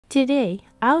Today,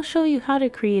 I'll show you how to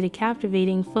create a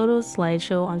captivating photo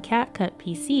slideshow on CapCut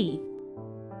PC.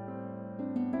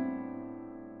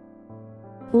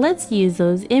 Let's use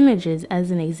those images as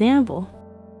an example.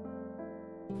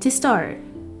 To start,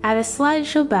 add a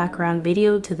slideshow background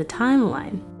video to the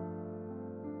timeline.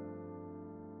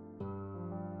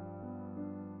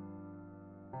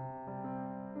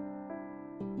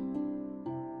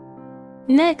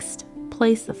 Next,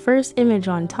 place the first image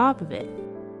on top of it.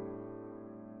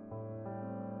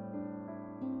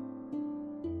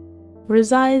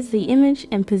 Resize the image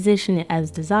and position it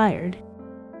as desired.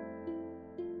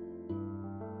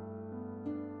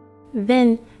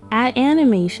 Then, add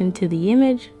animation to the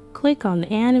image, click on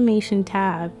the Animation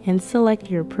tab and select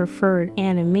your preferred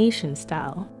animation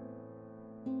style.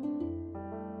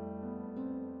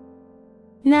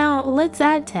 Now, let's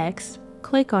add text.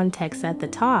 Click on text at the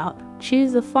top,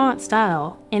 choose the font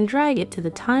style, and drag it to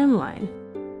the timeline.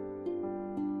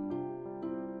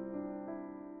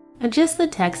 Adjust the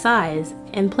text size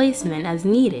and placement as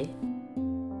needed.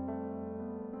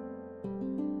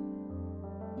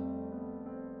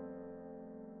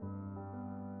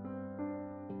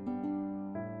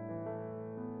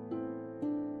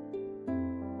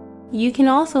 You can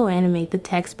also animate the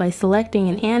text by selecting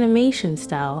an animation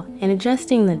style and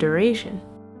adjusting the duration.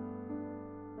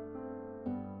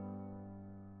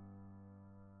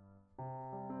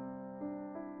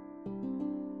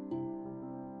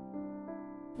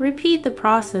 Repeat the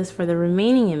process for the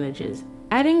remaining images,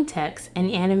 adding text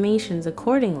and animations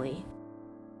accordingly.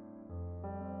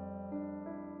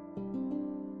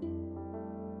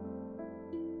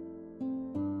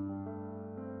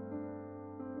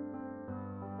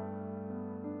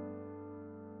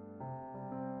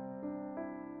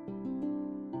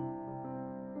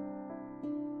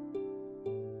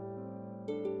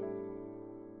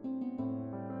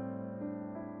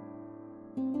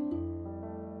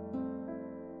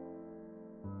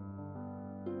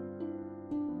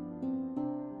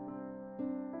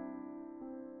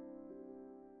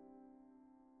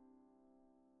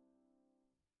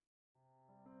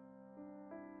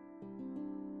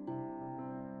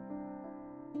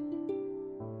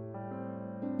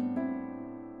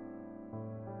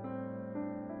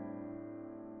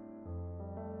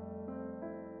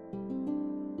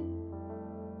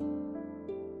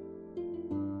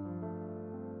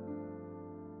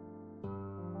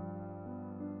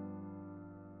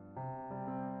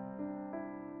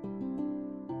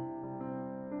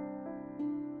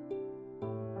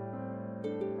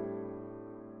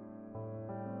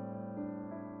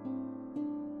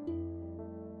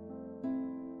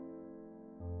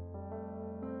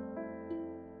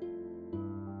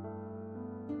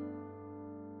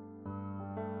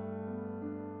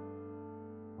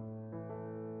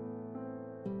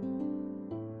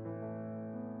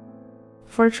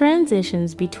 For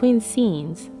transitions between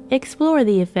scenes, explore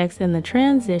the effects in the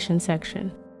transition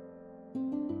section.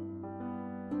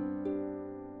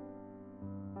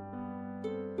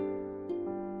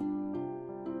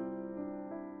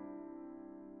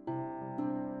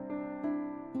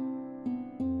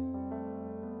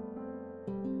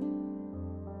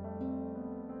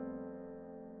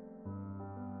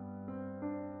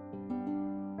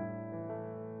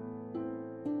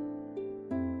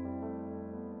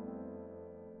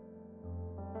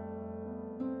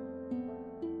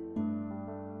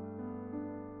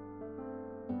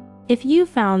 If you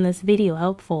found this video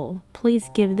helpful, please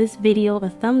give this video a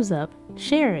thumbs up,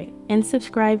 share it, and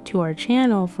subscribe to our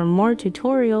channel for more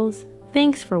tutorials.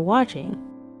 Thanks for watching.